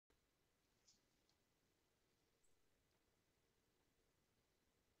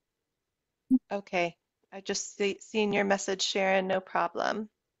Okay, I just seen your message, Sharon, no problem.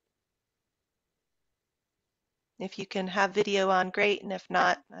 If you can have video on, great, and if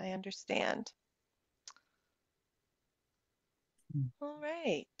not, I understand. All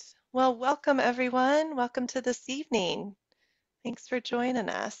right. Well, welcome everyone. Welcome to this evening. Thanks for joining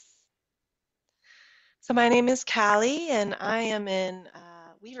us. So my name is Kallie, and I am in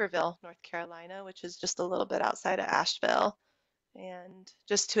Weaverville, North Carolina, which is just a little bit outside of Asheville. And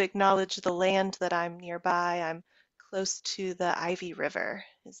just to acknowledge the land that I'm nearby, I'm close to the Ivy River,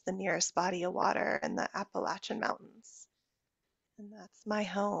 is the nearest body of water in the Appalachian Mountains. And that's my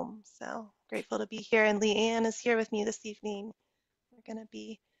home. So grateful to be here. And LeAnne is here with me this evening. We're going to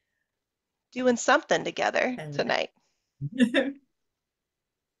be doing something together And tonight.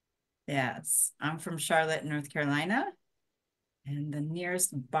 yes, I'm from Charlotte, North Carolina, and the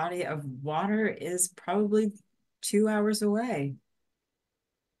nearest body of water is probably 2 hours away.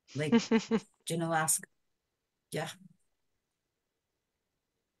 Lake Alaska. Yeah.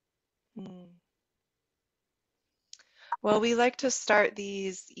 Hmm. Well, we like to start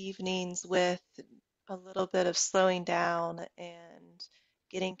these evenings with a little bit of slowing down and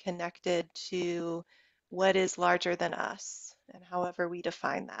getting connected to what is larger than us and however we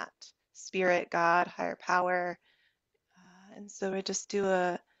define that. Spirit, God, higher power. And so we just do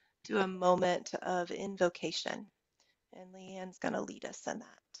a moment of invocation. And LeAnne's going to lead us in that.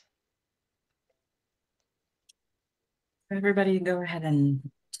 Everybody go ahead and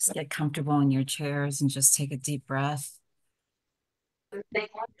just get comfortable in your chairs and just take a deep breath.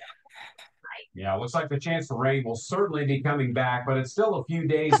 Yeah, looks like the chance for rain will certainly be coming back, but it's still a few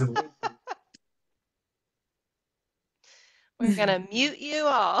days of. We're going to mute you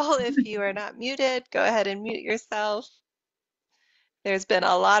all. If you are not muted, go ahead and mute yourself. There's been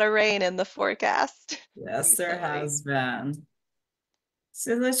a lot of rain in the forecast Yes, there recently. has been.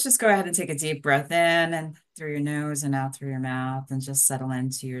 So let's just go ahead and take a deep breath in and through your nose and out through your mouth and just settle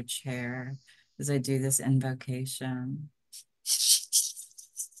into your chair as I do this invocation.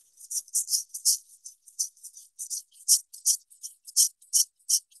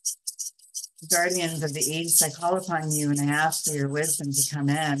 Guardians of the East, I call upon you and I ask for your wisdom to come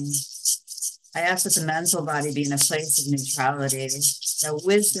in. I ask that the mental body be in a place of neutrality, that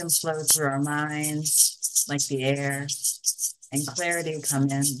wisdom flow through our minds like the air, and clarity come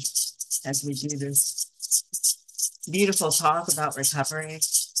in as we do this beautiful talk about recovery.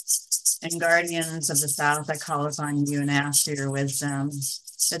 And guardians of the South, I call upon you and ask for your wisdom,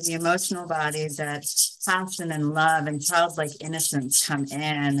 that the emotional body, that passion and love and childlike innocence come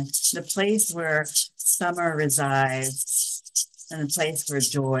in, the place where summer resides, and the place where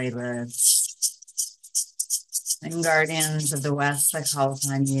joy lives. And guardians of the West, I call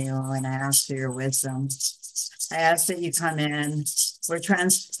upon you and I ask for your wisdom. I ask that you come in where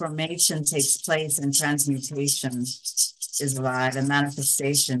transformation takes place and transmutation is alive and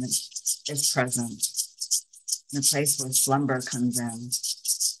manifestation is present. In the place where slumber comes in.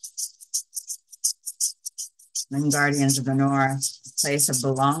 And guardians of the North, place of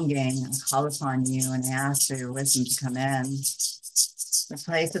belonging, I call upon you and I ask for your wisdom to come in. The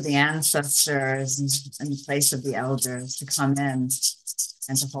place of the ancestors and the place of the elders to come in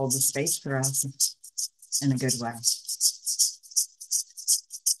and to hold the space for us in a good way.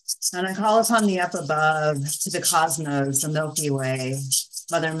 And I call upon the up above, to the cosmos, the Milky Way,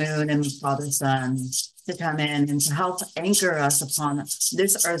 Mother Moon and Father Sun, to come in and to help anchor us upon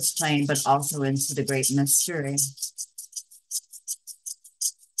this earth's plane, but also into the great mystery.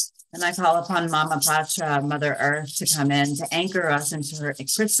 And I call upon Mama Pacha, Mother Earth, to come in to anchor us into her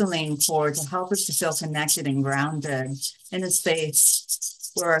crystalline core, to help us to feel connected and grounded in a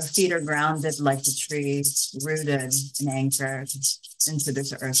space where our feet are grounded like the trees, rooted and anchored into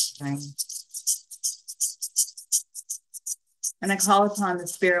this earth plane. And I call upon the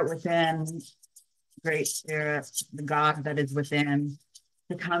spirit within, great spirit, the God that is within,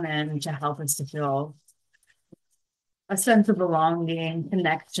 to come in to help us to feel a sense of belonging,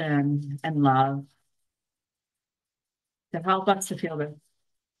 connection, and love, to help us to feel this.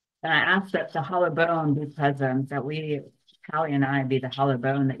 And I ask that the hollow bone be present, that we, Kallie and I, be the hollow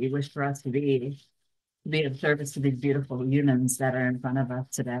bone that you wish for us to be of service to these beautiful humans that are in front of us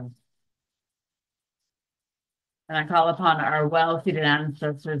today. And I call upon our well-seated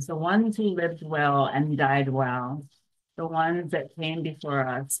ancestors, the ones who lived well and died well, the ones that came before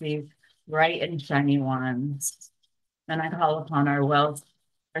us, these bright and shiny ones. And I call upon our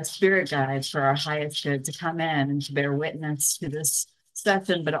spirit guides for our highest good to come in and to bear witness to this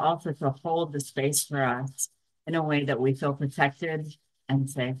session, but also to hold the space for us in a way that we feel protected and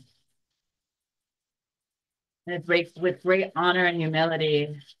safe. And with great honor and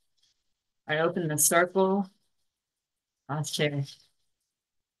humility, I open the circle. I'll share.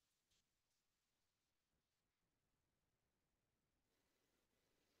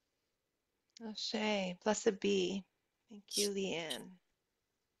 Ashe, blessed be. Thank you, LeAnne.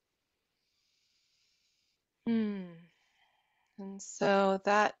 And so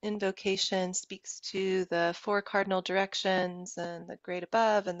that invocation speaks to the four cardinal directions and the great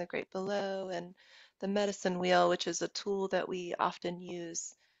above and the great below and the medicine wheel, which is a tool that we often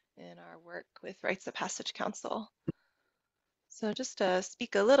use in our work with Rites of Passage Council. So just to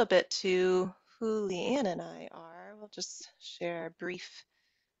speak a little bit to who LeAnne and I are, we'll just share a brief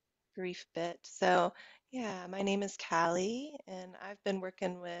bit. So yeah, my name is Kallie, and I've been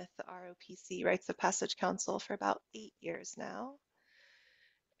working with ROPC, Rites of Passage Council, for about 8 years now.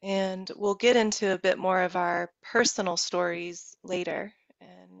 And we'll get into a bit more of our personal stories later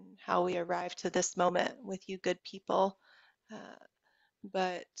and how we arrived to this moment with you good people. Uh,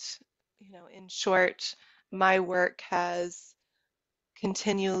 but, in short, my work has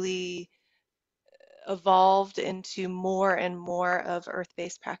continually evolved into more and more of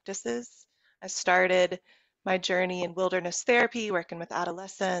earth-based practices. I started my journey in wilderness therapy, working with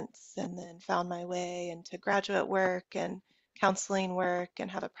adolescents, and then found my way into graduate work and counseling work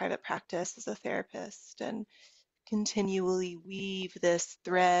and have a private practice as a therapist and continually weave this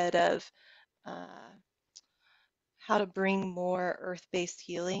thread of uh, how to bring more earth-based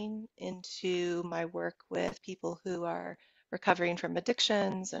healing into my work with people who are recovering from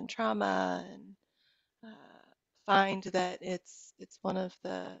addictions and trauma and find that it's one of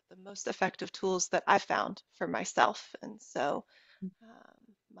the most effective tools that I've found for myself. And so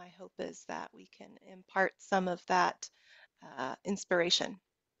my hope is that we can impart some of that inspiration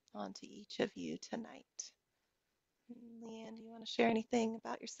onto each of you tonight. LeAnne, do you want to share anything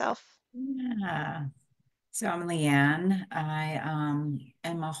about yourself? Yeah. So I'm LeAnne. I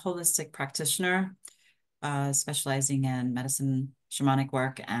am a holistic practitioner, specializing in medicine, shamanic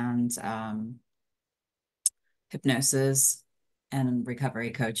work, and hypnosis and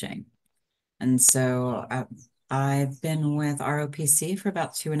recovery coaching. And so I've been with ROPC for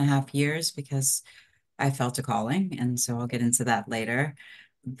about 2.5 years because I felt a calling, and so I'll get into that later.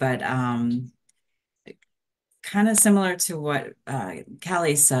 But kind of similar to what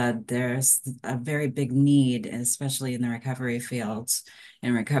Kallie said, there's a very big need, especially in the recovery fields,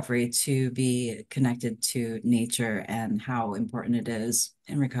 in recovery, to be connected to nature and how important it is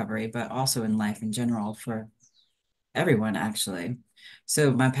in recovery, but also in life in general for everyone, actually.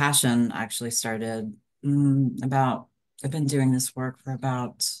 So my passion actually started about, I've been doing this work for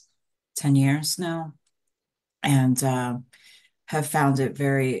about 10 years now, and have found it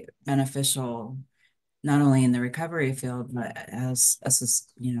very beneficial, not only in the recovery field, but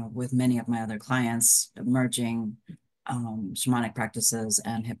with many of my other clients, merging shamanic practices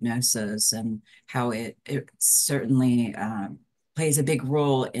and hypnosis, and how it certainly plays a big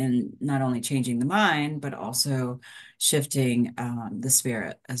role in not only changing the mind, but also shifting the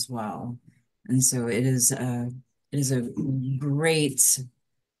spirit as well. And so it is a great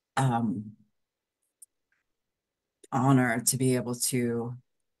um, honor to be able to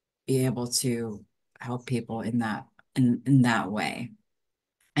help people in that way.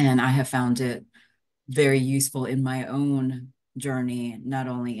 And I have found it very useful in my own journey, not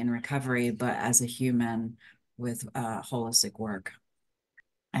only in recovery, but as a human with holistic work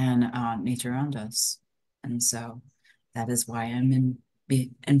and nature around us. And so that is why I'm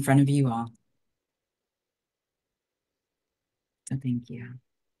in front of you all. So thank you.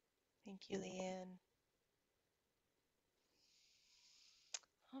 Thank you, LeAnne.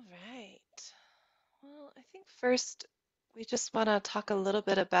 All right. Well, I think first we just want to talk a little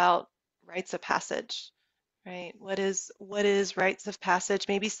bit about rites of passage, right? What is rites of passage?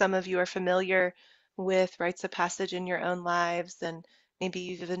 Maybe some of you are familiar with rites of passage in your own lives, and maybe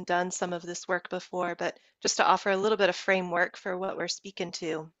you've even done some of this work before, but just to offer a little bit of framework for what we're speaking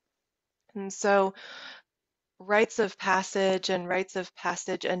to. And so rites of passage and rites of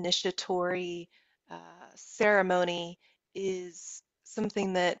passage initiatory ceremony is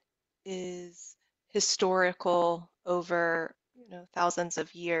something that is historical over thousands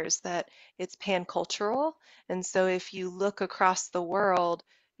of years, that it's pan-cultural. And so if you look across the world,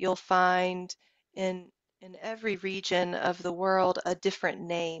 you'll find in every region of the world a different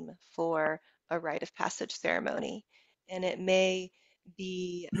name for a rite of passage ceremony. And it may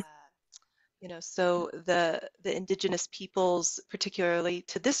be so the indigenous peoples, particularly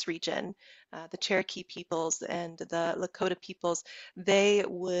to this region, the Cherokee peoples and the Lakota peoples, they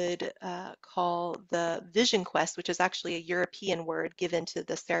would call the vision quest, which is actually a European word given to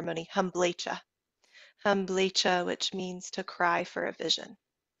the ceremony, humblecha. Humblecha, which means to cry for a vision.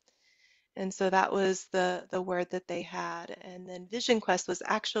 And so that was the word that they had. And then Vision Quest was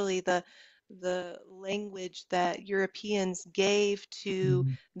actually the language that Europeans gave to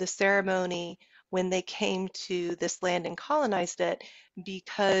Mhm. the ceremony when they came to this land and colonized it,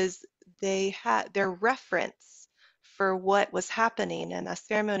 because they had their reference for what was happening, and a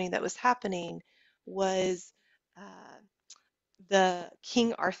ceremony that was happening was uh, the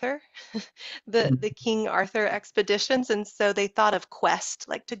King Arthur, the King Arthur expeditions, and so they thought of quest,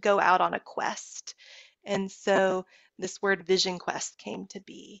 like to go out on a quest. And so this word vision quest came to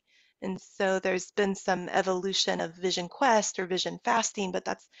be. And so there's been some evolution of vision quest or vision fasting, but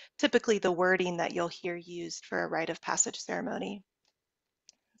that's typically the wording that you'll hear used for a rite of passage ceremony.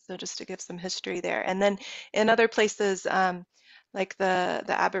 So just to give some history there. And then in other places, like the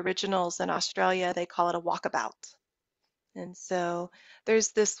Aboriginals in Australia, they call it a walkabout. And so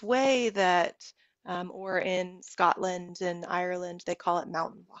there's this way that, or in Scotland and Ireland, they call it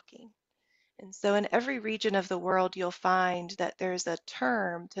mountain walking. And so in every region of the world, you'll find that there's a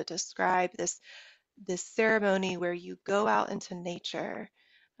term to describe this ceremony where you go out into nature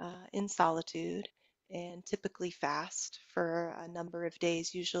in solitude and typically fast for a number of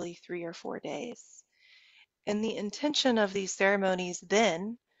days, usually 3 or 4 days. And the intention of these ceremonies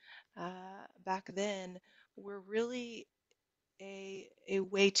then, back then, were really a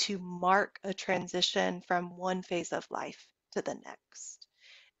way to mark a transition from one phase of life to the next.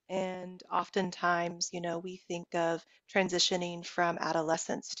 And oftentimes, we think of transitioning from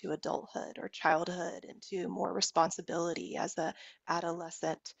adolescence to adulthood or childhood into more responsibility as a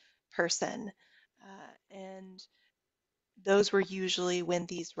adolescent person. And those were usually when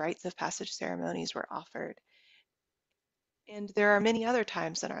these rites of passage ceremonies were offered. And there are many other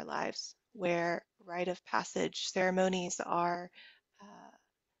times in our lives where rite of passage ceremonies are uh,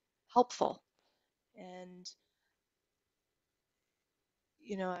 helpful. And,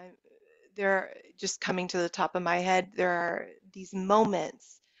 I there are, just coming to the top of my head, there are these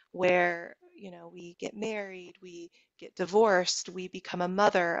moments where, we get married, we get divorced, we become a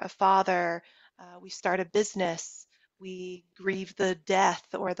mother, a father, we start a business, we grieve the death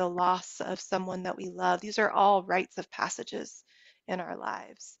or the loss of someone that we love. These are all rites of passages in our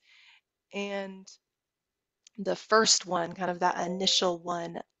lives. And the first one, kind of that initial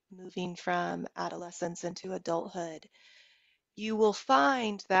one, moving from adolescence into adulthood, you will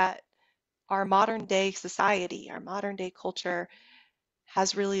find that our modern day society, our modern day culture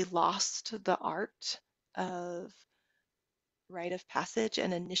has really lost the art of rite of passage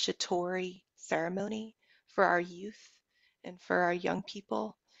and initiatory ceremony for our youth and for our young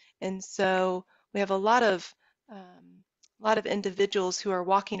people. And so we have a lot of individuals who are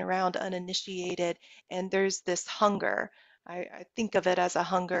walking around uninitiated, and there's this hunger. I think of it as a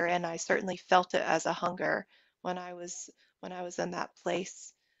hunger, and I certainly felt it as a hunger when I was in that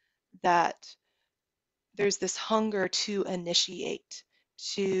place, that there's this hunger to initiate,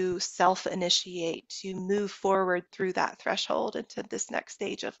 to self initiate, to move forward through that threshold into this next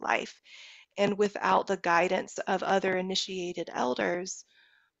stage of life. And without the guidance of other initiated elders,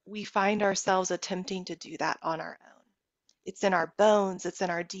 we find ourselves attempting to do that on our own. It's in our bones, it's in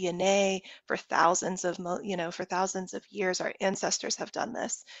our DNA. For for thousands of years, our ancestors have done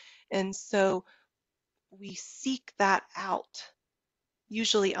this. And so we seek that out,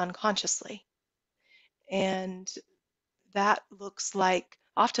 usually unconsciously. And that looks like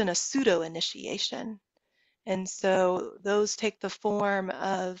often a pseudo initiation. And so those take the form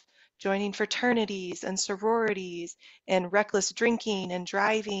of joining fraternities and sororities and reckless drinking and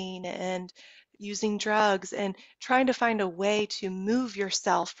driving and using drugs and trying to find a way to move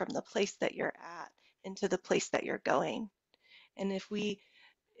yourself from the place that you're at into the place that you're going. And if we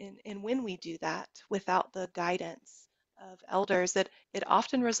and when we do that without the guidance of elders, it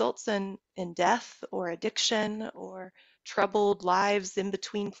often results in death or addiction or troubled lives in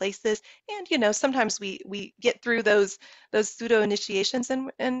between places. And sometimes we get through those pseudo initiations,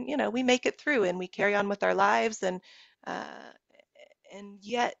 and we make it through and we carry on with our lives. Uh, and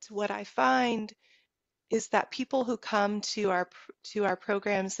yet what I find is that people who come to our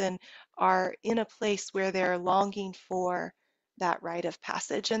programs and are in a place where they're longing for that rite of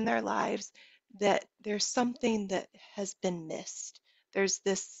passage in their lives, that there's something that has been missed. There's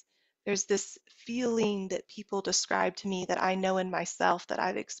this there's this feeling that people describe to me that I know in myself, that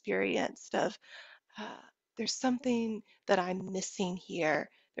I've experienced, of uh, there's something that I'm missing here.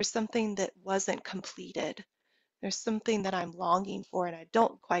 There's something that wasn't completed. There's something that I'm longing for, and I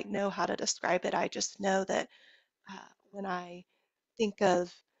don't quite know how to describe it. I just know that when I think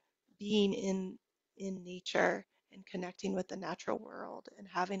of being in nature and connecting with the natural world and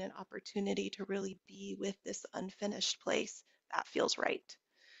having an opportunity to really be with this unfinished place, that feels right.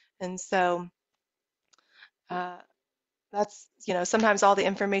 And so that's, sometimes all the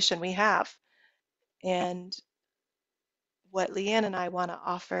information we have. And what LeAnne and I want to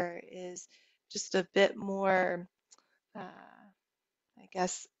offer is just a bit more, I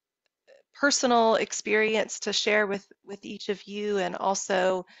guess, personal experience to share with each of you, and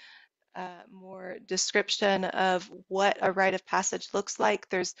also more description of what a rite of passage looks like.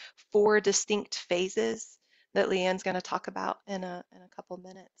 There's 4 distinct phases that LeAnne's going to talk about in a couple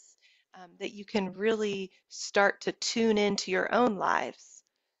minutes, that you can really start to tune into your own lives,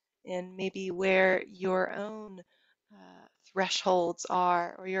 and maybe where your own thresholds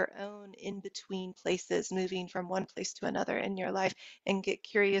are, or your own in-between places, moving from one place to another in your life, and get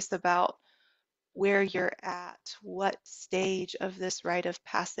curious about where you're at. What stage of this rite of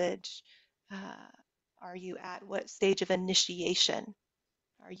passage uh, are you at? What stage of initiation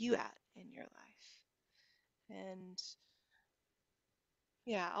are you at in your life? And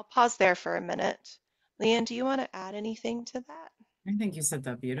yeah, I'll pause there for a minute. LeAnne, do you want to add anything to that? I think you said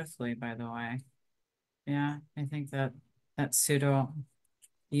that beautifully, by the way. Yeah, I think that pseudo,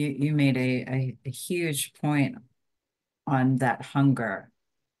 you made a huge point on that hunger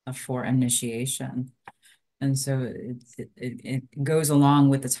for initiation. And so it goes along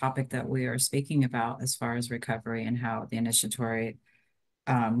with the topic that we are speaking about as far as recovery, and how the initiatory,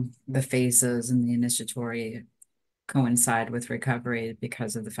 the phases and the initiatory coincide with recovery,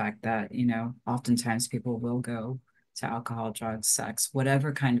 because of the fact that, oftentimes people will go to alcohol, drugs, sex,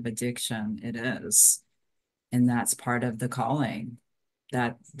 whatever kind of addiction it is. And that's part of the calling.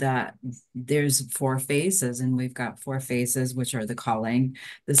 That there's 4 phases, and we've got 4 phases, which are the calling,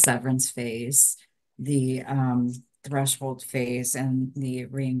 the severance phase, the threshold phase, and the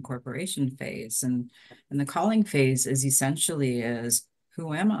reincorporation phase. And the calling phase is essentially is,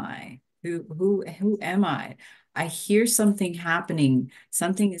 who am I? Who am I? I hear something happening.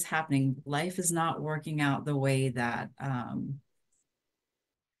 Something is happening. Life is not working out the way that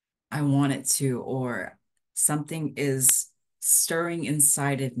I want it to, or something is stirring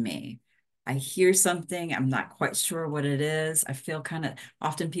inside of me. I hear something, I'm not quite sure what it is. I feel kind of,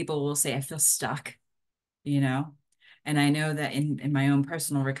 often people will say, I feel stuck, you know? And I know that in my own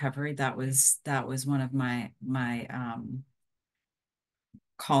personal recovery, that was one of my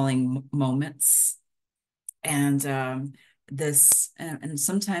calling moments. And this, and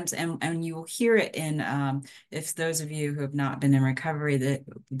sometimes, and you will hear it in, if those of you who have not been in recovery, that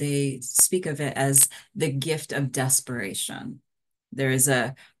they speak of it as the gift of desperation. There is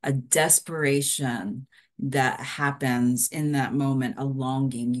a desperation that happens in that moment, a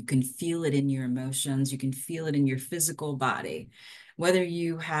longing. You can feel it in your emotions, you can feel it in your physical body, whether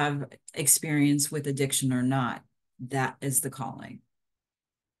you have experience with addiction or not. That is the calling.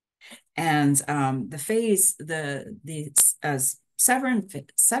 And the phase, the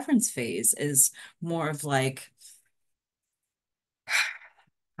severance phase is more of like,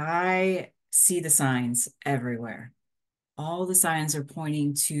 I see the signs everywhere. All the signs are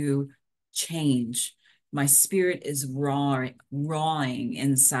pointing to change. My spirit is rawing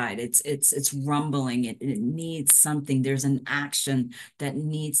inside. It's rumbling. It needs something. There's an action that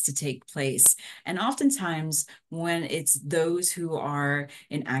needs to take place. And oftentimes when it's those who are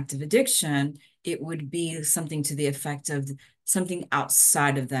in active addiction, it would be something to the effect of something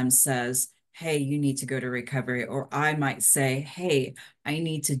outside of them says, hey, you need to go to recovery. Or I might say, hey, I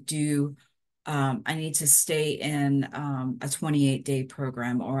need to stay in a 28-day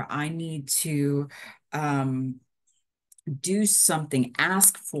program, or I need to do something,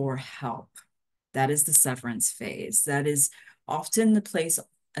 ask for help. That is the severance phase. That is often the place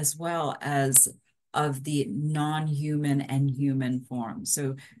as well as of the non-human and human form.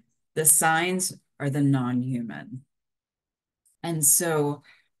 So the signs are the non-human. And so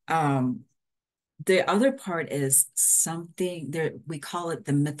the other part is something there, we call it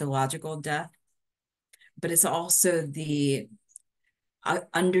the mythological death, but it's also the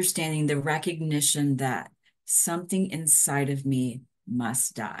understanding, the recognition that something inside of me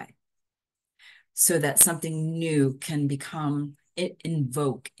must die, so that something new can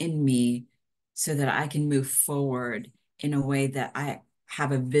invoke in me, so that I can move forward in a way that I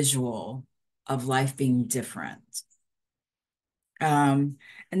have a visual of life being different. And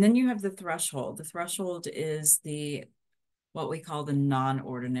then you have the threshold. The threshold is what we call the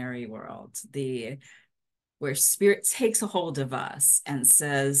non-ordinary world, where spirit takes a hold of us and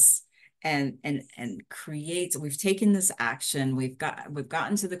says, and creates, we've taken this action, we've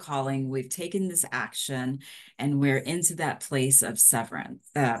gotten to the calling, we've taken this action, and we're into that place of severance.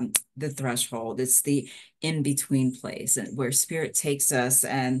 The threshold, it's the in-between place, and where spirit takes us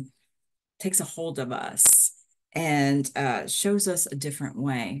and takes a hold of us and shows us a different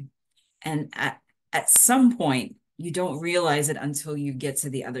way. And at some point, you don't realize it until you get to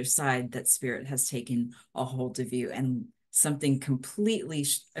the other side that spirit has taken a hold of you and something completely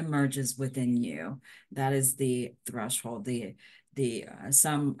emerges within you. That is the threshold. The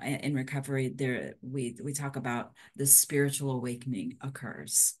some in recovery there we talk about the spiritual awakening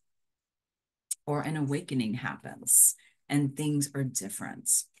occurs, or an awakening happens, and things are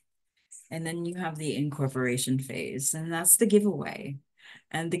different. And then you have the incorporation phase, and that's the giveaway.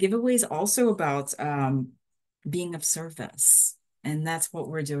 And the giveaway is also about being of service. And that's what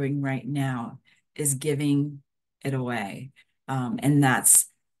we're doing right now, is giving it away. And that's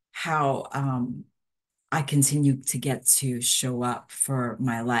how I continue to get to show up for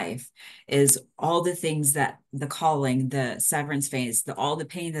my life, is all the things that the calling, the severance phase, all the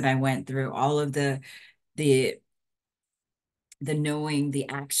pain that I went through, all of the the knowing, the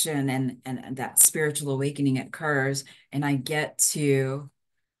action, and that spiritual awakening occurs, and I get to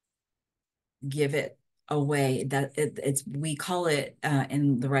give it away. That it's we call it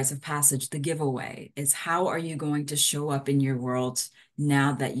in the rites of passage the giveaway. It's how are you going to show up in your world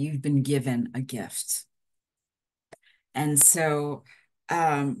now that you've been given a gift. And so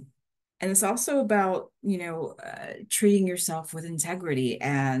and it's also about, treating yourself with integrity,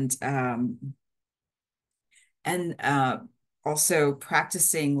 and also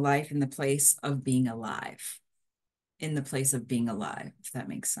practicing life in the place of being alive, if that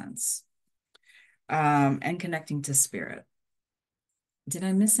makes sense. And connecting to spirit. Did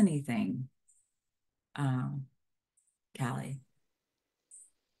I miss anything, Kallie?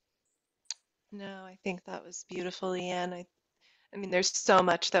 No, I think that was beautiful, LeAnne. I mean, there's so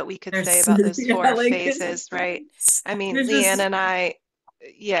much that we could say There's, about those yeah, four like phases, right? I mean, there's just, LeAnne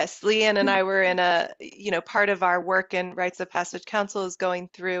and I were in part of our work in Rites of Passage Council is going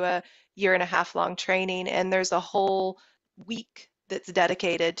through a year and a half long training, and there's a whole week that's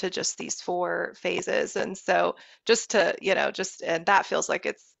dedicated to just these four phases. And so and that feels like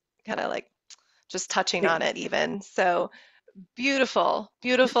it's kind of like just touching on it even. So beautiful,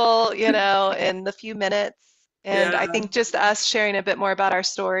 beautiful, in the few minutes. And I yeah, think just us sharing a bit more about our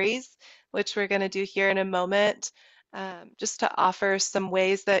stories, which we're going to do here in a moment, just to offer some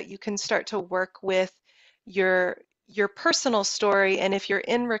ways that you can start to work with your your personal story. And if you're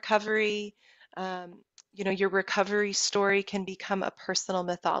in recovery, your recovery story can become a personal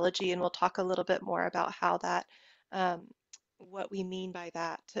mythology. And we'll talk a little bit more about how that, um, what we mean by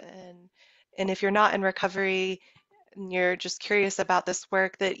that. And if you're not in recovery, and you're just curious about this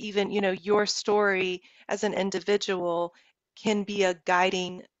work, that even your story as an individual can be a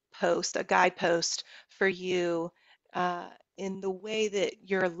guidepost for you uh, in the way that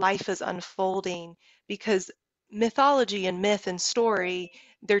your life is unfolding, because mythology and myth and story,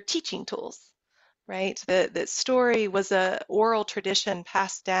 they're teaching tools, right? The story was a oral tradition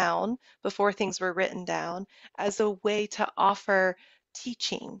passed down before things were written down as a way to offer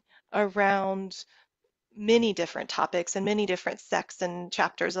teaching around many different topics and many different sects and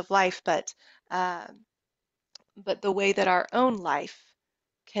chapters of life, uh, but the way that our own life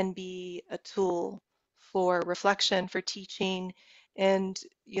can be a tool for reflection, for teaching, and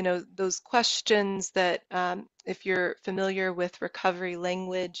those questions that, if you're familiar with recovery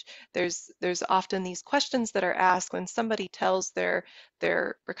language, there's often these questions that are asked when somebody tells their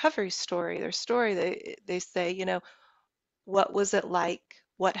recovery story, their story. They say, what was it like,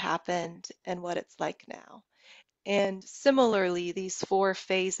 what happened, and what it's like now. And similarly, these four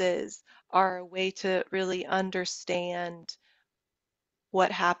phases are a way to really understand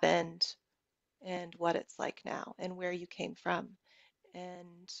what happened and what it's like now and where you came from.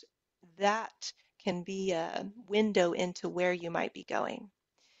 And that can be a window into where you might be going.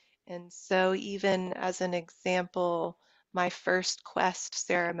 And so, even as an example, my first quest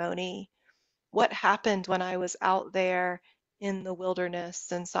ceremony, what happened when I was out there in the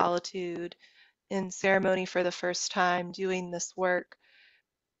wilderness and solitude in ceremony for the first time doing this work,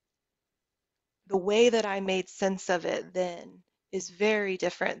 the way that I made sense of it then is very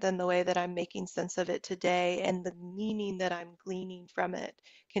different than the way that I'm making sense of it today, and the meaning that I'm gleaning from it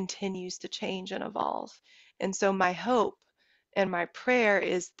continues to change and evolve. And so my hope and my prayer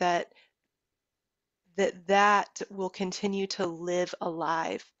is that will continue to live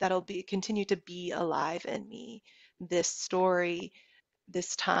alive, that'll be continue to be alive in me, this story,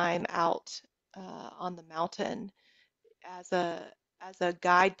 this time out on the mountain, as a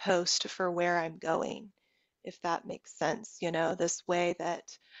guidepost for where I'm going, if that makes sense. This way that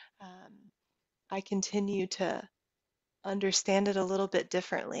um, I continue to understand it a little bit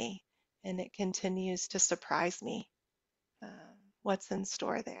differently, and it continues to surprise me, what's in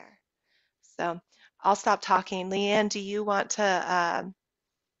store there. So I'll stop talking. LeAnne, do you want to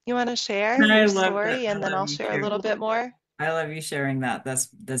share I your love that. story, I and then love I'll you share a sharing. little bit more? I love you sharing that.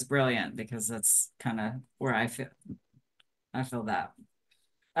 That's brilliant because that's kind of where I feel that.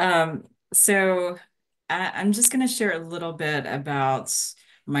 So I'm just going to share a little bit about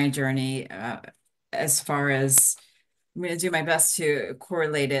my journey as far as I'm going to do my best to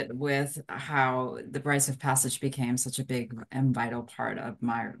correlate it with how the rites of passage became such a big and vital part of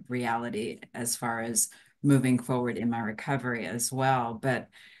my reality as far as moving forward in my recovery as well. But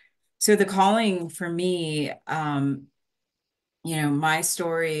so the calling for me, my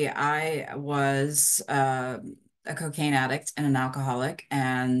story, I was a cocaine addict and an alcoholic,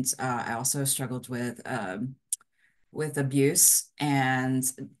 and I also struggled with abuse, and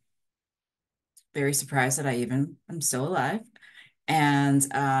very surprised that I even am still alive. And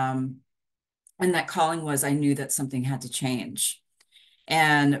that calling was I knew that something had to change.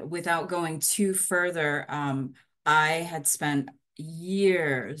 And without going too further, I had spent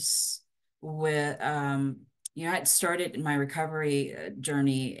years with I'd started my recovery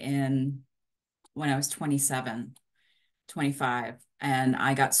journey in when I was 27, 25, and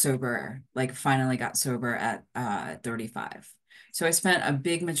I got sober, like finally got sober at 35. So I spent a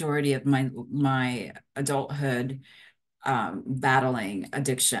big majority of my adulthood battling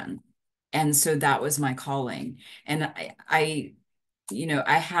addiction. And so that was my calling. And I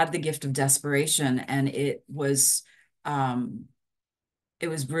had the gift of desperation, and it was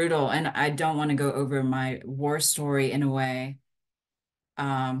brutal. And I don't want to go over my war story in a way,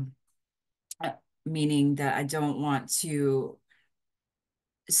 um, meaning that I don't want to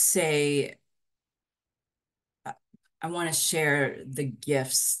say, I want to share the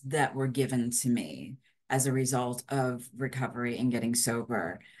gifts that were given to me as a result of recovery and getting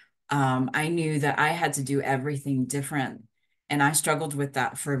sober. I knew that I had to do everything different, and I struggled with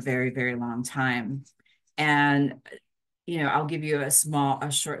that for a very, very long time. And I'll give you a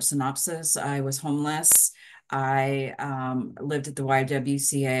short synopsis. I was homeless. I lived at the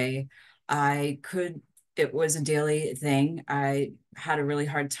YWCA. It was a daily thing. I had a really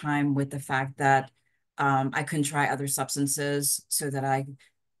hard time with the fact that I couldn't try other substances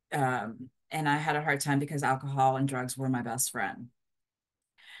and I had a hard time because alcohol and drugs were my best friend.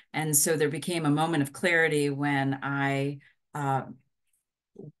 And so there became a moment of clarity when uh,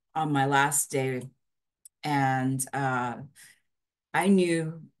 on my last day, and I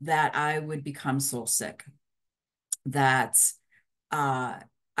knew that I would become soul sick, that uh,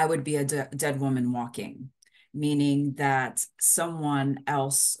 I would be a dead woman walking, meaning that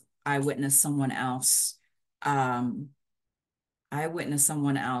I witnessed someone else, um, I witnessed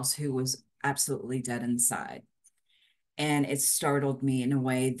someone else who was absolutely dead inside. And it startled me in a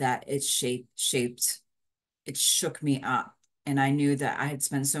way that it shook me up. And I knew that I had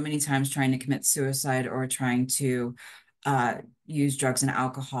spent so many times trying to commit suicide or trying to uh, use drugs and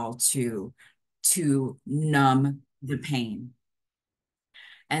alcohol to numb the pain.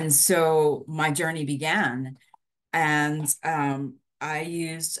 And so my journey began, and I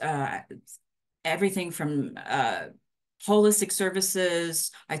used everything from holistic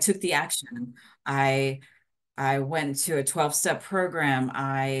services. I took the action. I went to a 12-step program.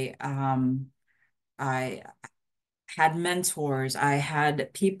 I had mentors. I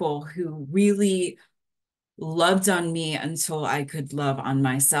had people who really loved on me until I could love on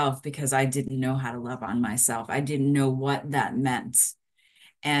myself, because I didn't know how to love on myself. I didn't know what that meant.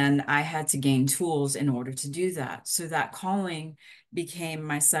 And I had to gain tools in order to do that. So that calling became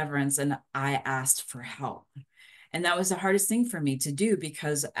my severance, and I asked for help. And that was the hardest thing for me to do,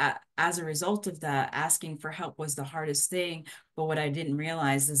 because as a result of that, asking for help was the hardest thing. But what I didn't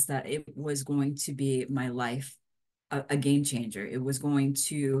realize is that it was going to be my life, a game changer. It was going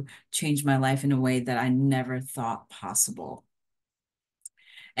to change my life in a way that I never thought possible.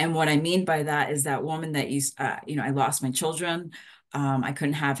 And what I mean by that is that woman that I lost my children. I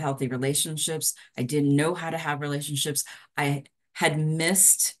couldn't have healthy relationships. I didn't know how to have relationships. I had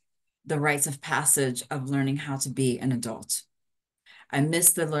missed the rites of passage of learning how to be an adult. I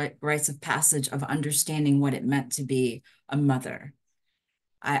missed the rites of passage of understanding what it meant to be a mother.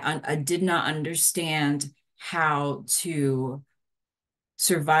 I did not understand how to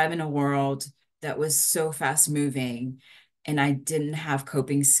survive in a world that was so fast moving, and I didn't have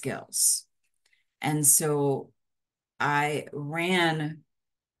coping skills. And so I ran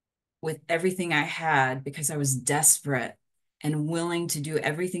with everything I had because I was desperate and willing to do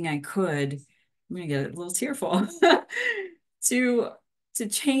everything I could. I'm gonna get a little tearful to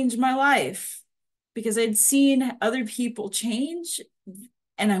change my life, because I'd seen other people change,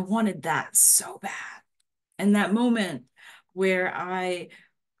 and I wanted that so bad. And that moment where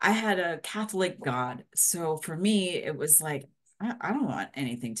I had a Catholic God. So for me, it was like, I don't want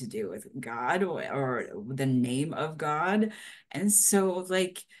anything to do with God or the name of God. And so,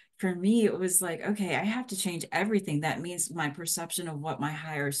 like, for me, it was like, okay, I have to change everything. That means my perception of what my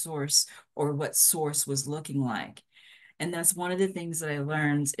higher source or what source was looking like. And that's one of the things that I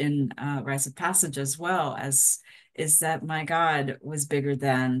learned in Rites of Passage as well, as is that my God was bigger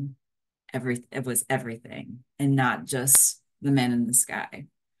than it was everything and not just the man in the sky.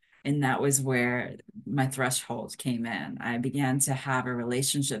 And that was where my threshold came in. I began to have a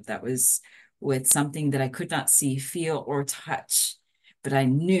relationship that was with something that I could not see, feel, or touch, but I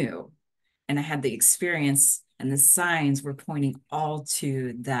knew, and I had the experience, and the signs were pointing all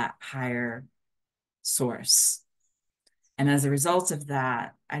to that higher source. And as a result of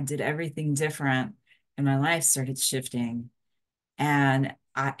that, I did everything different, and my life started shifting. And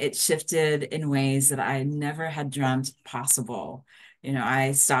it shifted in ways that I never had dreamt possible. You know,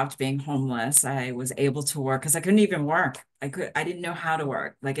 I stopped being homeless. I was able to work because I couldn't even work. I didn't know how to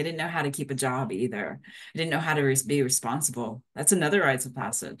work. Like, I didn't know how to keep a job either. I didn't know how to be responsible. That's another rites of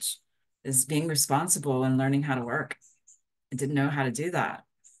passage, is being responsible and learning how to work. I didn't know how to do that.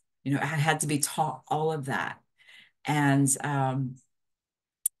 You know, I had to be taught all of that. And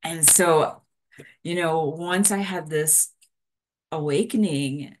so, you know, once I had this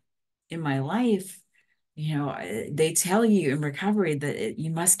awakening in my life, you know, they tell you in recovery that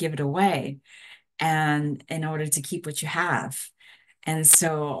you must give it away, and in order to keep what you have. And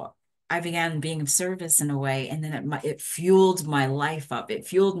so I began being of service in a way, and then it fueled my life up. It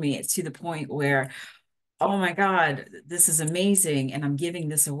fueled me to the point where, oh my God, this is amazing, and I'm giving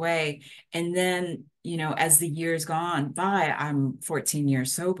this away. And then, you know, as the years gone by, I'm 14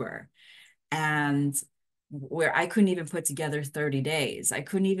 years sober, and where I couldn't even put together 30 days. I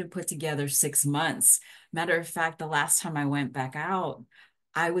couldn't even put together 6 months. Matter of fact, the last time I went back out,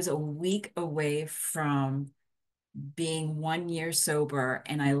 I was a week away from being 1 year sober,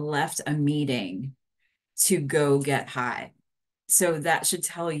 and I left a meeting to go get high. So that should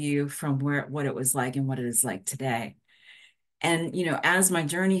tell you from what it was like and what it is like today. And, you know, as my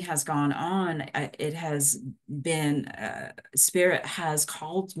journey has gone on, it has been, Spirit has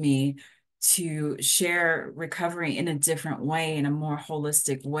called me to share recovery in a different way, in a more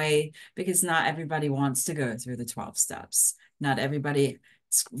holistic way, because not everybody wants to go through the 12 steps. Not everybody's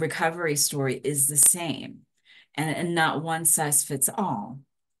recovery story is the same, and not one size fits all.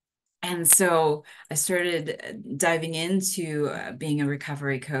 And so I started diving into being a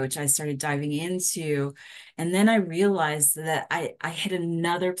recovery coach. I started diving into, and then I realized that I hit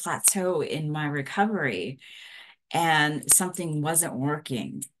another plateau in my recovery, and something wasn't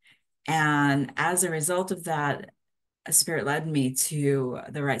working. And as a result of that, a spirit led me to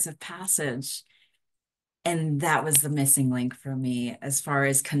the rites of passage. And that was the missing link for me as far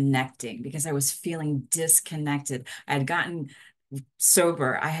as connecting, because I was feeling disconnected. I had gotten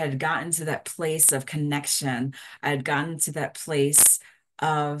sober. I had gotten to that place of connection. I had gotten to that place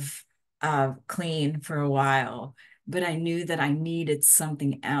of clean for a while, but I knew that I needed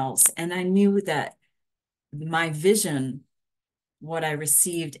something else. And I knew that my vision, what I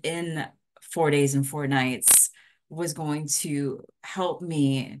received in 4 days and 4 nights, was going to help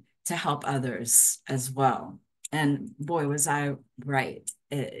me to help others as well. And boy, was I right.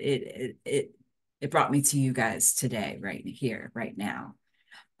 It brought me to you guys today, right here, right now.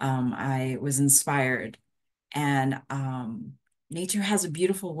 I was inspired, and nature has a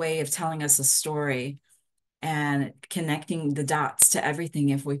beautiful way of telling us a story and connecting the dots to everything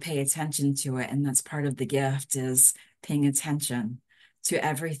if we pay attention to it. And that's part of the gift, is paying attention to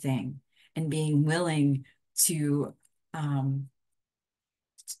everything and being willing um,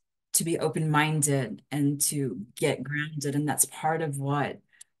 to be open-minded and to get grounded. And that's part of what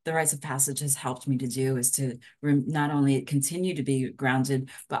the rites of passage has helped me to do, is to not only continue to be grounded,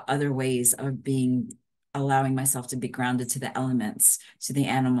 but other ways of allowing myself to be grounded to the elements, to the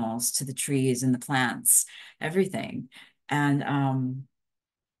animals, to the trees and the plants, everything. And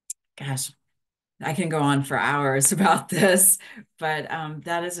gosh, I can go on for hours about this, but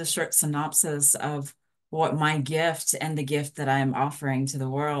that is a short synopsis of what my gift and the gift that I'm offering to the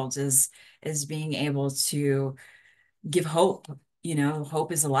world is being able to give hope. You know,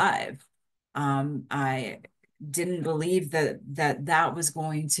 hope is alive. I didn't believe that was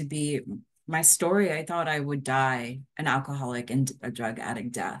going to be my story. I thought I would die an alcoholic and a drug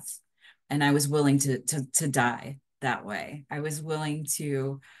addict death, and I was willing to die that way. I was willing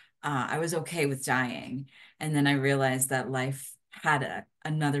to. I was okay with dying, and then I realized that life had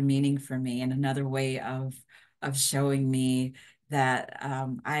another meaning for me and another way of showing me that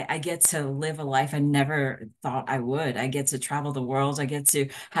I get to live a life I never thought I would. I get to travel the world. I get to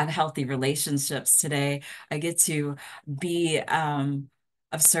have healthy relationships today. I get to be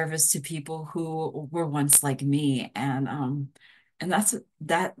of service to people who were once like me, and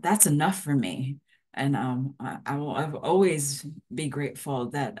that's enough for me. And I will I've always be grateful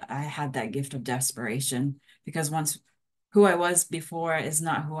that I had that gift of desperation, because once who I was before is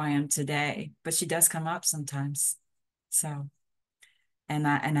not who I am today, but she does come up sometimes. So, and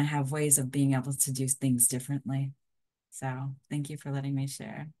I have ways of being able to do things differently. So, thank you for letting me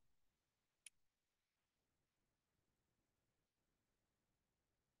share.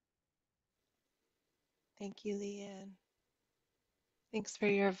 Thank you, LeAnne. Thanks for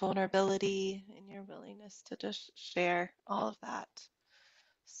your vulnerability and your willingness to just share all of that.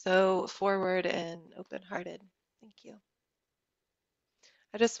 So forward and open-hearted. Thank you.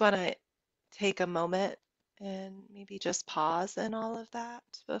 I just want to take a moment and maybe just pause in all of that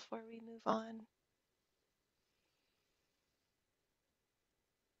before we move on.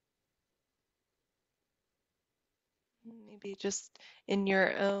 Maybe just in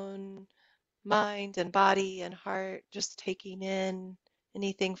your own mind and body and heart, just taking in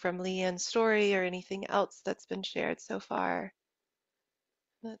anything from LeAnne's story or anything else that's been shared so far.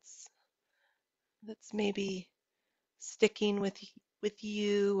 That's maybe sticking with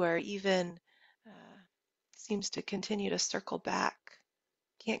you, or even uh, seems to continue to circle back.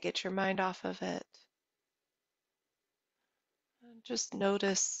 Can't get your mind off of it. And just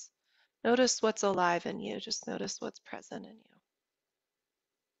notice what's alive in you. Just notice what's present in you.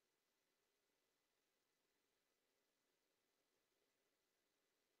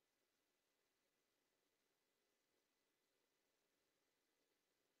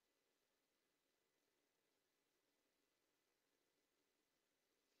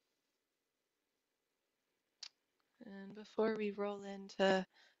 And before we roll into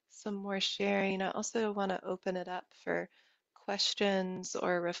some more sharing, I also want to open it up for questions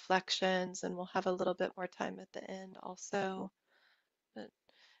or reflections, and we'll have a little bit more time at the end also. But if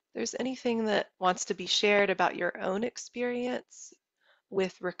there's anything that wants to be shared about your own experience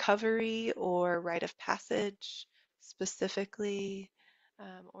with recovery or rite of passage specifically,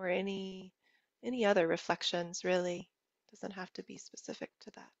 or any other reflections really, doesn't have to be specific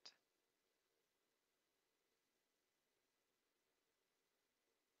to that.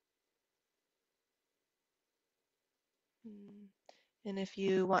 Mm. And if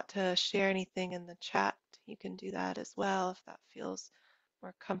you want to share anything in the chat, you can do that as well if that feels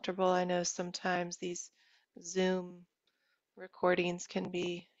more comfortable. I know sometimes these Zoom recordings can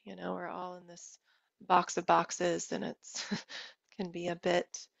be, we're all in this box of boxes, and it's can be a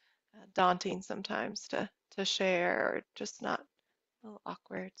bit daunting sometimes to share, or just not a little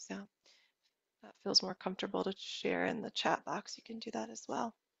awkward. So if that feels more comfortable to share in the chat box, you can do that as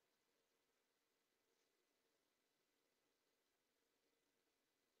well.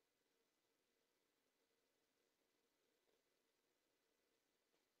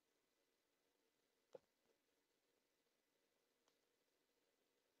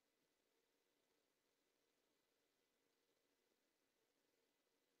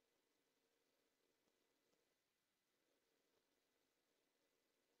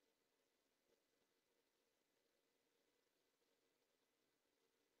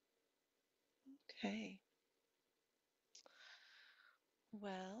 Okay.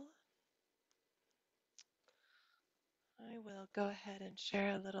 Well, I will go ahead and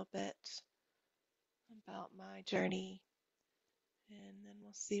share a little bit about my journey, and then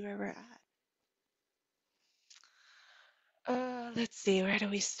we'll see where we're at. Let's see, where do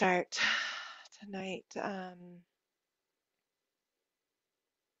we start tonight? Yeah,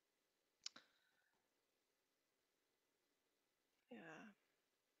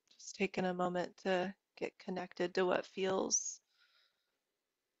 just taking a moment to get connected to what feels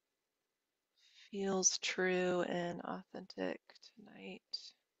true and authentic tonight.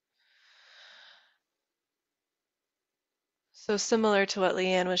 So similar to what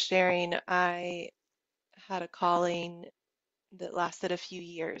LeAnne was sharing, I had a calling that lasted a few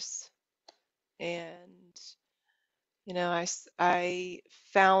years, and I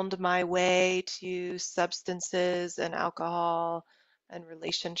found my way to substances and alcohol and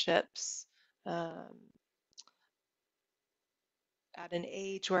relationships um, at an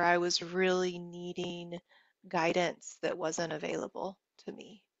age where I was really needing guidance that wasn't available to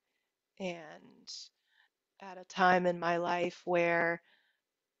me. And at a time in my life where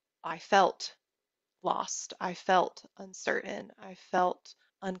I felt lost, I felt uncertain, I felt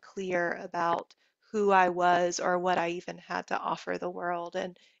unclear about who I was or what I even had to offer the world.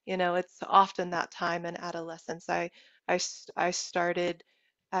 And it's often that time in adolescence I I started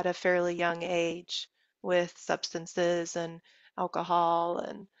at a fairly young age with substances and alcohol,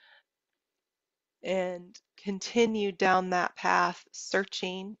 and continued down that path,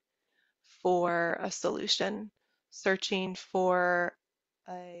 searching for a solution, searching for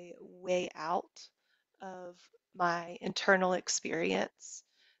a way out of my internal experience,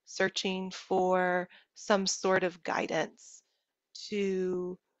 searching for some sort of guidance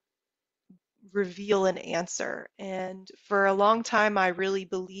to reveal an answer. And for a long time, I really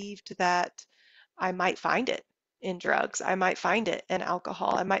believed that I might find it in drugs. I might find it in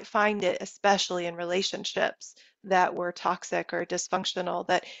alcohol. I might find it, especially in relationships that were toxic or dysfunctional,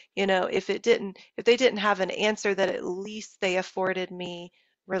 that, if they didn't have an answer, that at least they afforded me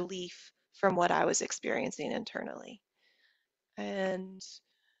relief from what I was experiencing internally. And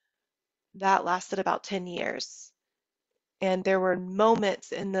that lasted about 10 years. And there were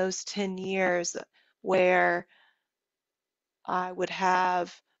moments in those 10 years where I would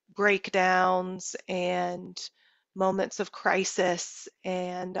have breakdowns and moments of crisis,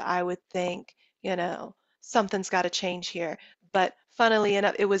 and I would think, something's got to change here. But funnily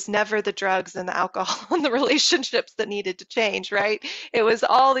enough, it was never the drugs and the alcohol and the relationships that needed to change, right? It was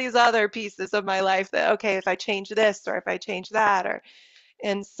all these other pieces of my life that, okay, if I change this or if I change that,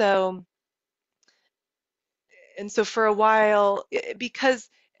 and so for a while, because,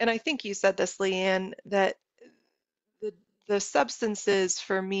 and I think you said this, LeAnne, that the substances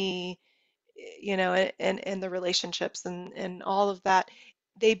for me, and the relationships and all of that,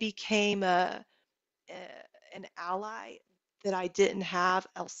 they became an ally that I didn't have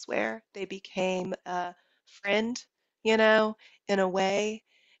elsewhere. They became a friend, in a way.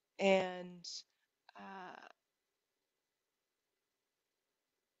 And uh,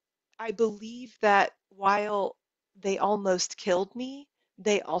 I believe that while they almost killed me,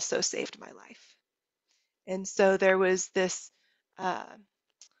 they also saved my life. And so there was uh,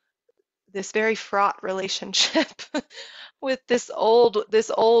 this very fraught relationship with this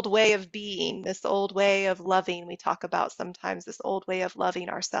old way of being, this old way of loving. We talk about sometimes this old way of loving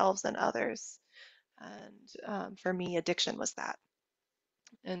ourselves and others. And for me, addiction was that.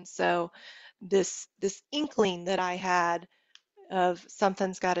 And so this inkling that I had of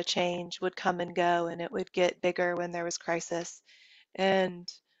something's got to change would come and go, and it would get bigger when there was crisis.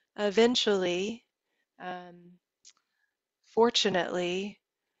 And eventually, um, fortunately,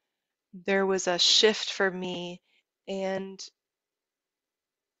 there was a shift for me, and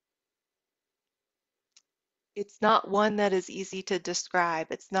it's not one that is easy to describe.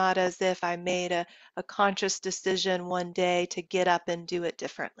 It's not as if I made a conscious decision one day to get up and do it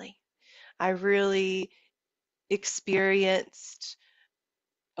differently. I really experienced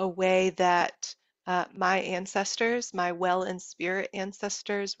a way that my ancestors, my well in spirit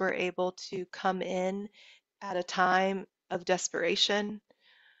ancestors, were able to come in at a time of desperation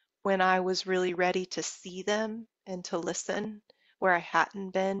when I was really ready to see them and to listen where I hadn't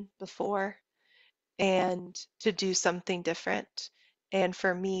been before, and to do something different. And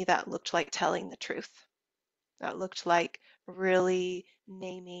for me, that looked like telling the truth. That looked like really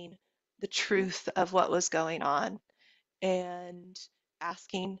naming the truth of what was going on and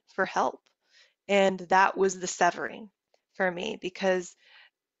asking for help. And that was the severing for me, because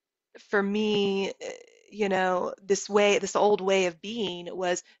for me, this old way of being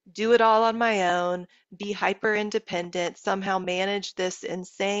was do it all on my own, be hyper independent, somehow manage this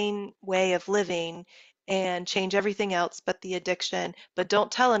insane way of living and change everything else but the addiction. But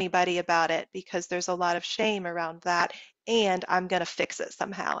don't tell anybody about it because there's a lot of shame around that. And I'm going to fix it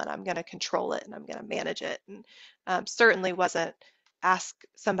somehow, and I'm going to control it, and I'm going to manage it. And certainly wasn't ask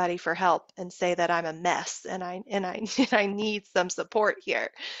somebody for help and say that I'm a mess and I I need some support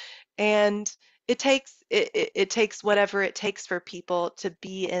here. And it takes whatever it takes for people to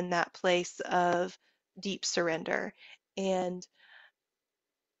be in that place of deep surrender. And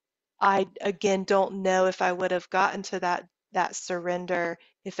I again don't know if I would have gotten to that surrender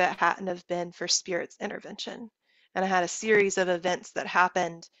if it hadn't have been for Spirit's intervention. And I had a series of events that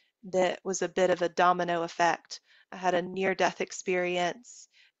happened that was a bit of a domino effect. I had a near-death experience,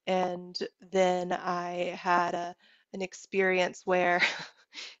 and then I had an experience where,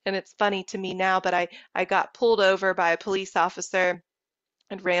 and it's funny to me now, but I got pulled over by a police officer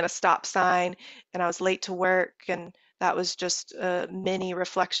and ran a stop sign, and I was late to work, and that was just a mini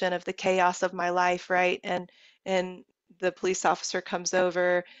reflection of the chaos of my life, right? And the police officer comes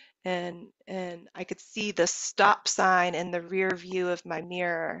over, and I could see the stop sign in the rear view of my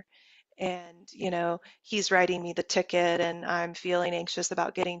mirror. And he's writing me the ticket, and I'm feeling anxious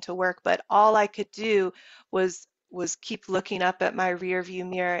about getting to work, but all I could do was was keep looking up at my rear view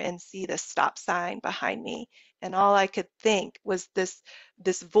mirror and see the stop sign behind me. And all I could think was this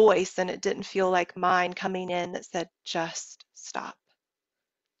voice, and it didn't feel like mine, coming in that said, just stop,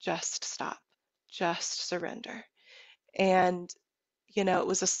 just surrender. And it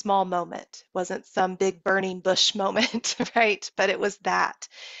was a small moment. It wasn't some big burning bush moment, right? But it was that.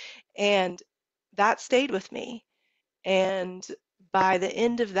 And that stayed with me. And by the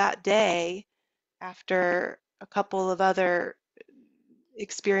end of that day, after a couple of other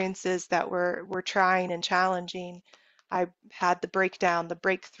experiences that were trying and challenging, I had the breakdown, the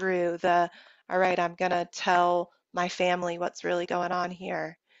breakthrough, all right, I'm going to tell my family what's really going on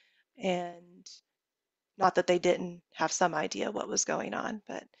here. And not that they didn't have some idea what was going on,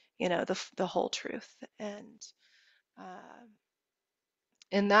 but the whole truth. Uh,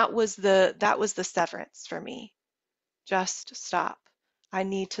 and that was the severance for me. Just stop. I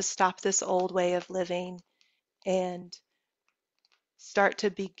need to stop this old way of living and start to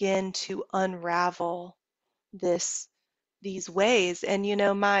begin to unravel these ways. And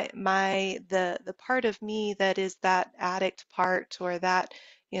the part of me that is that addict part, or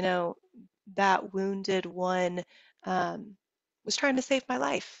you know that wounded one, um, was trying to save my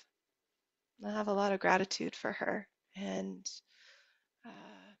life. I have a lot of gratitude for her, and uh,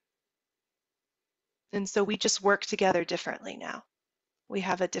 so we just work together differently now. We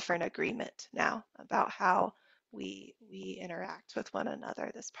have a different agreement now about how we interact with one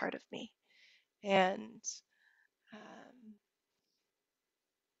another, this part of me. And um,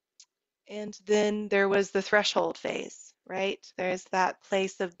 and then there was the threshold phase, right? There's that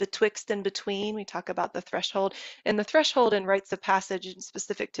place of betwixt and between. We talk about the threshold, and the threshold in rites of passage, and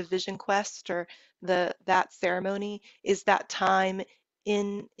specific to Vision Quest, or that ceremony, is that time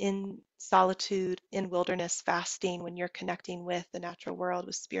in solitude, in wilderness fasting, when you're connecting with the natural world,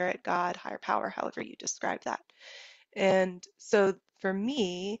 with spirit, God, higher power, however you describe that. And so for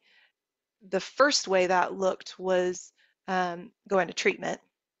me, the first way that looked was going to treatment.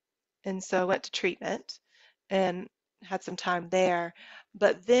 And so I went to treatment and had some time there.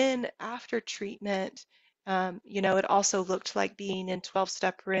 But then after treatment, it also looked like being in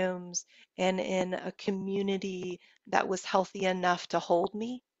 12-step rooms and in a community that was healthy enough to hold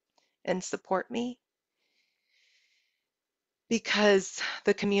me and support me, because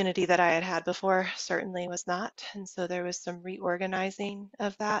the community that I had had before certainly was not. And so there was some reorganizing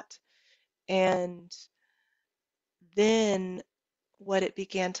of that. And then what it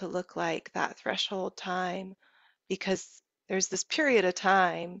began to look like, that threshold time, because there's this period of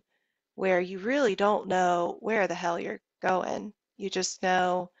time where you really don't know where the hell you're going. You just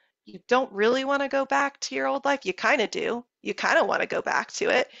know you don't really want to go back to your old life. You kind of do. You kind of want to go back to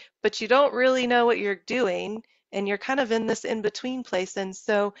it, but you don't really know what you're doing. And you're kind of in this in between place. And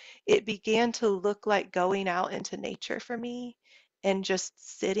so it began to look like going out into nature for me, and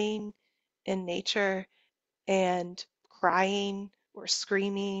just sitting in nature and crying or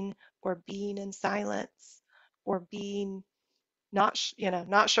screaming or being in silence, or being not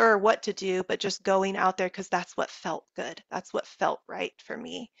sure what to do, but just going out there because that's what felt good. That's what felt right for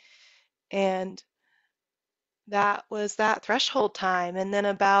me. And that was that threshold time. And then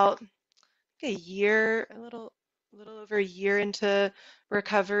about a year, a little over a year into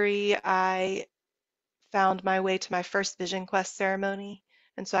recovery, I found my way to my first Vision Quest ceremony.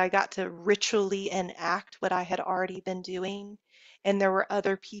 And so I got to ritually enact what I had already been doing. And there were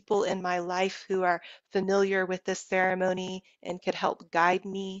other people in my life who are familiar with this ceremony and could help guide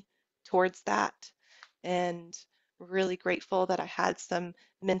me towards that. And really grateful that I had some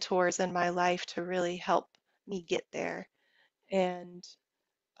mentors in my life to really help me get there. And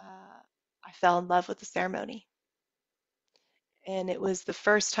I fell in love with the ceremony. And it was the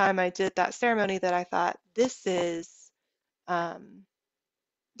first time I did that ceremony that I thought, um,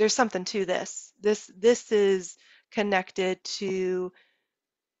 there's something to this. This is connected to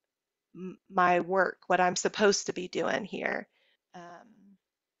my work, what I'm supposed to be doing here.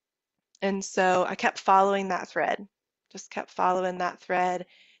 And so I kept following that thread, just kept following that thread.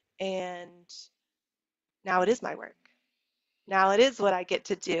 And now it is my work. Now it is what I get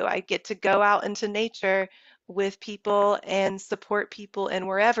to do. I get to go out into nature with people and support people, and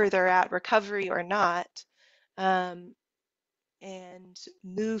wherever they're at, recovery or not, um, and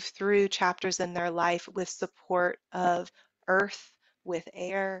move through chapters in their life with support of earth, with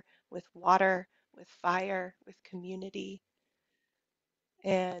air, with water, with fire, with community.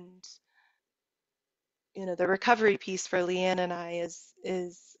 And the recovery piece for LeAnne and I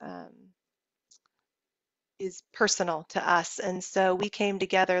is personal to us. And so we came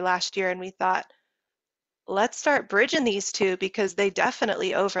together last year and we thought, let's start bridging these two, because they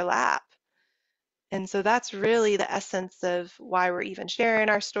definitely overlap. And so that's really the essence of why we're even sharing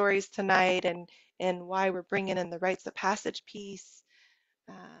our stories tonight, and why we're bringing in the rites of passage piece.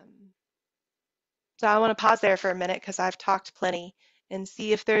 So I want to pause there for a minute because I've talked plenty, and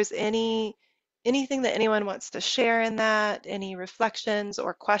see if there's anything that anyone wants to share in that, any reflections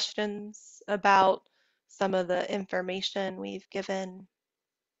or questions about some of the information we've given.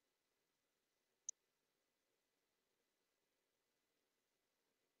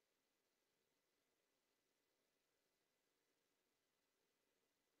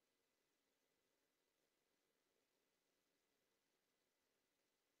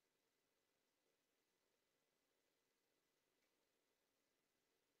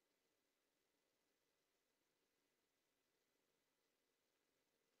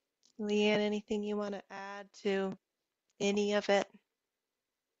 LeAnne, anything you want to add to any of it?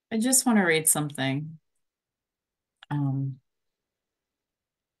 I just want to read something. Um,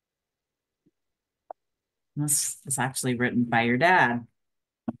 this is actually written by your dad,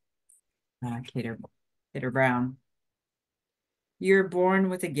 Cater Brown. You're born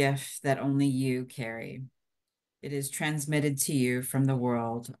with a gift that only you carry. It is transmitted to you from the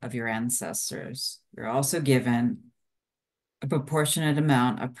world of your ancestors. You're also given a proportionate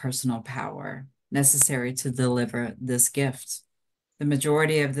amount of personal power necessary to deliver this gift. The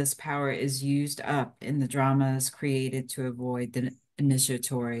majority of this power is used up in the dramas created to avoid the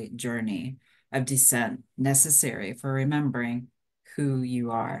initiatory journey of descent necessary for remembering who you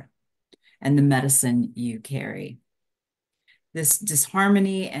are and the medicine you carry. This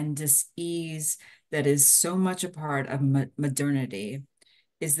disharmony and dis-ease that is so much a part of modernity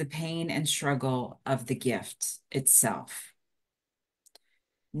is the pain and struggle of the gift itself,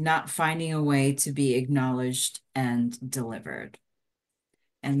 not finding a way to be acknowledged and delivered.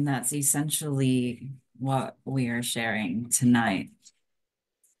 And that's essentially what we are sharing tonight,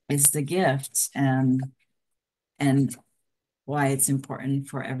 is the gift, and why it's important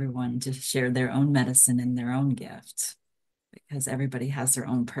for everyone to share their own medicine and their own gift, because everybody has their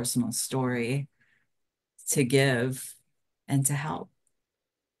own personal story to give and to help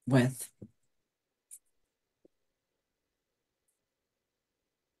with.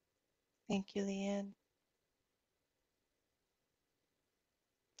 Thank you, LeAnne.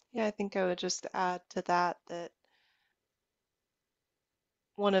 Yeah, I think I would just add to that that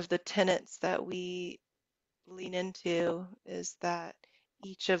one of the tenets that we lean into is that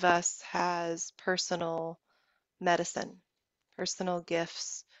each of us has personal medicine, personal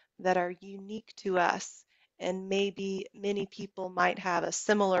gifts that are unique to us. And maybe many people might have a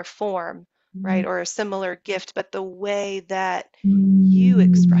similar form, right, or a similar gift, but the way that you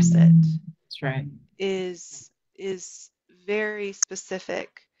express it That's right. is very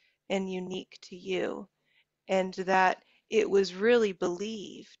specific and unique to you, and that it was really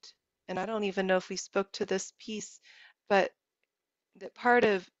believed. And I don't even know if we spoke to this piece, but that part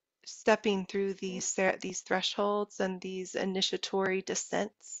of stepping through these thresholds and these initiatory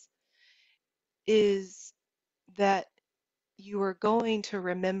descents is that you are going to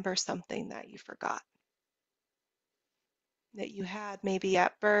remember something that you forgot, that you had maybe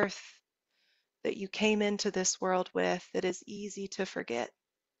at birth, that you came into this world with, that is easy to forget,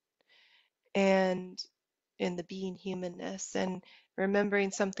 and in the being humanness, and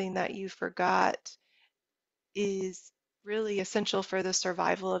remembering something that you forgot is really essential for the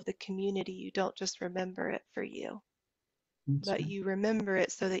survival of the community. You don't just remember it for you, That's but right. you remember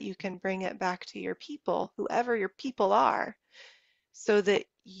it so that you can bring it back to your people, whoever your people are, so that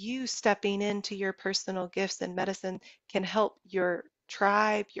you stepping into your personal gifts and medicine can help your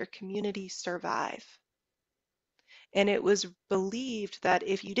tribe, your community survive. And it was believed that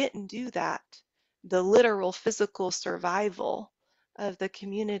if you didn't do that, the literal physical survival of the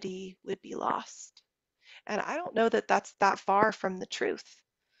community would be lost. And I don't know that that's that far from the truth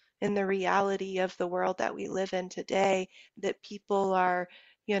in the reality of the world that we live in today, that people are,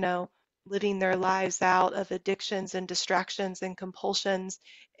 you know, living their lives out of addictions and distractions and compulsions,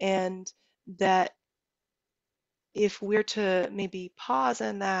 and that if we're to maybe pause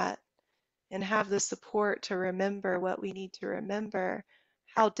in that and have the support to remember what we need to remember,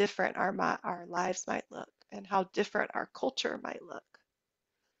 how different our lives might look and how different our culture might look.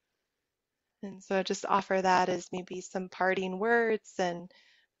 And so I just offer that as maybe some parting words and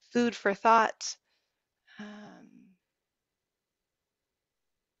food for thought. I'm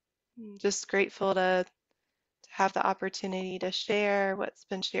just grateful to have the opportunity to share what's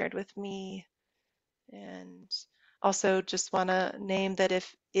been shared with me. And also just want to name that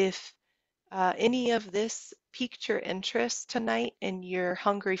if any of this piqued your interest tonight and you're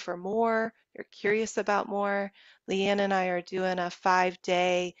hungry for more, you're curious about more, LeAnne and I are doing a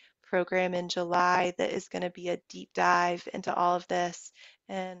 5-day program in July that is going to be a deep dive into all of this.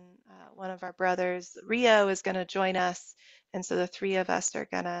 And one of our brothers, Rio, is going to join us. And so the three of us are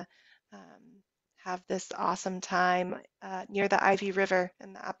going to have this awesome time near the Ivy River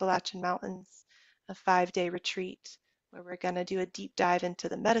in the Appalachian Mountains, a 5-day retreat where we're going to do a deep dive into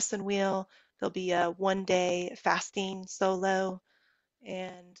the medicine wheel. There'll be a 1-day fasting solo,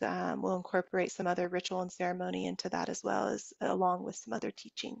 and we'll incorporate some other ritual and ceremony into that as well, as along with some other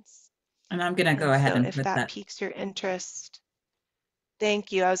teachings. And I'm going to go And ahead so and if put that that. piques your interest,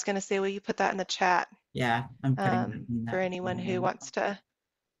 thank you. I was going to say, will you put that in the chat Yeah, I'm putting that in for that. anyone who wants to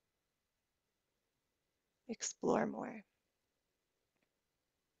explore more?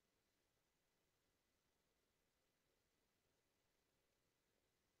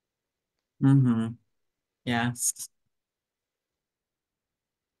 Mm-hmm. Yes.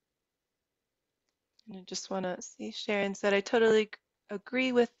 And I just want to see, Sharon said, I totally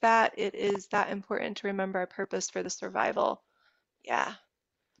agree with that. It is that important to remember our purpose for the survival. Yeah,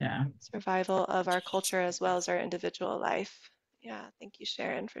 Yeah. survival of our culture as well as our individual life. Yeah, thank you,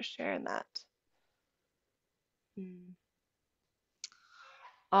 Sharon, for sharing that.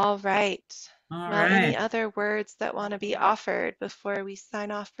 All right. All Well, any right. other words that want to be offered before we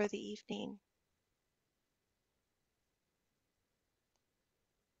sign off for the evening?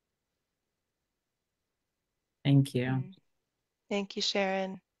 Thank you. Thank you,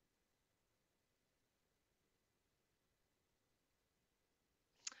 Sharon.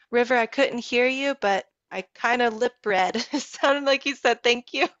 River, I couldn't hear you, but I kind of lip read. It sounded like you said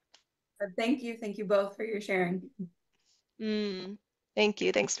thank you. Thank you. Thank you both for your sharing. Thank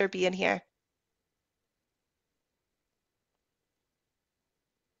you. Thanks for being here.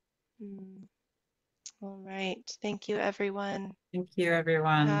 All right. Thank you, everyone. Thank you,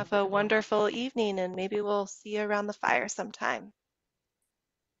 everyone. Have a wonderful evening, and maybe we'll see you around the fire sometime.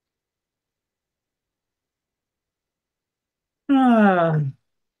 Ah.